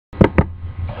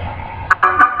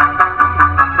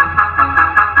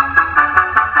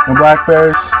No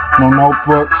blackberries, no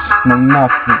notebooks, no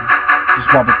nothing. Just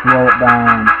about to throw it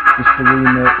down. Just the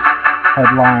remix.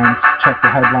 Headlines. Check the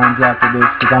headlines after this,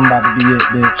 cause I'm about to be it,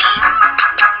 bitch.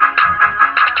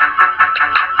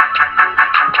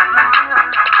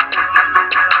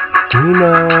 You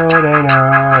know that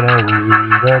we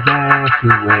the best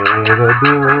who ever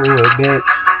do it, bitch.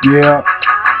 Yeah.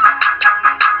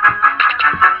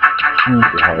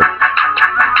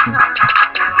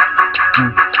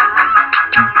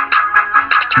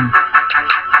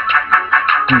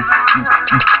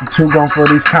 Too gone for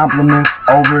these compliments,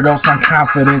 overdose on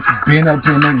confidence. Been up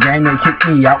in the game, they kick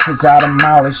me out cause I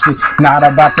demolished it. Not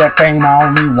about that fame, I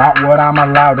only want what I'm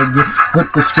allowed to get.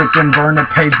 Flip the script and burn the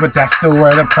page, but that's still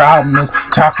where the problem is.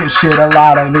 Talking shit, a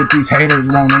lot of it, these haters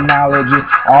won't acknowledge it.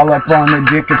 All up on the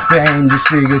dick of fame, just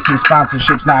figures and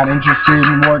sponsorships. Not interested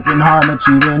in working hard,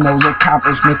 achieving those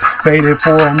accomplishments. Faded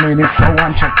for a minute, so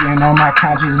I'm checking on my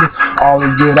consciousness. All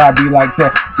is good, I be like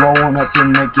that, blowing up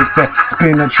and make it fat.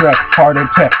 Spin the track, heart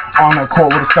attack, on the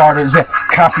court where the starters at.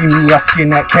 Copy me, I skin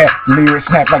that cat. Lyrics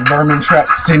snap like vermin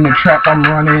traps. In the trap, I'm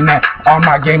running at. On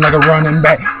my game like a running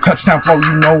back. Touchdown flow,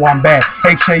 you know I'm bad.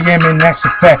 H.A.M. and that's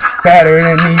a fact. Better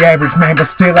than the average man, but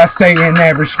still I stay an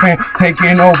average fan.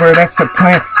 Taking over, that's the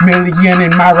plan. Million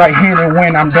in my right hand, and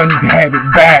when I'm done, you can have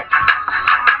it back.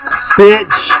 Bitch.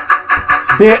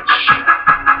 Bitch.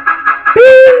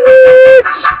 Bitch.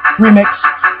 Remix.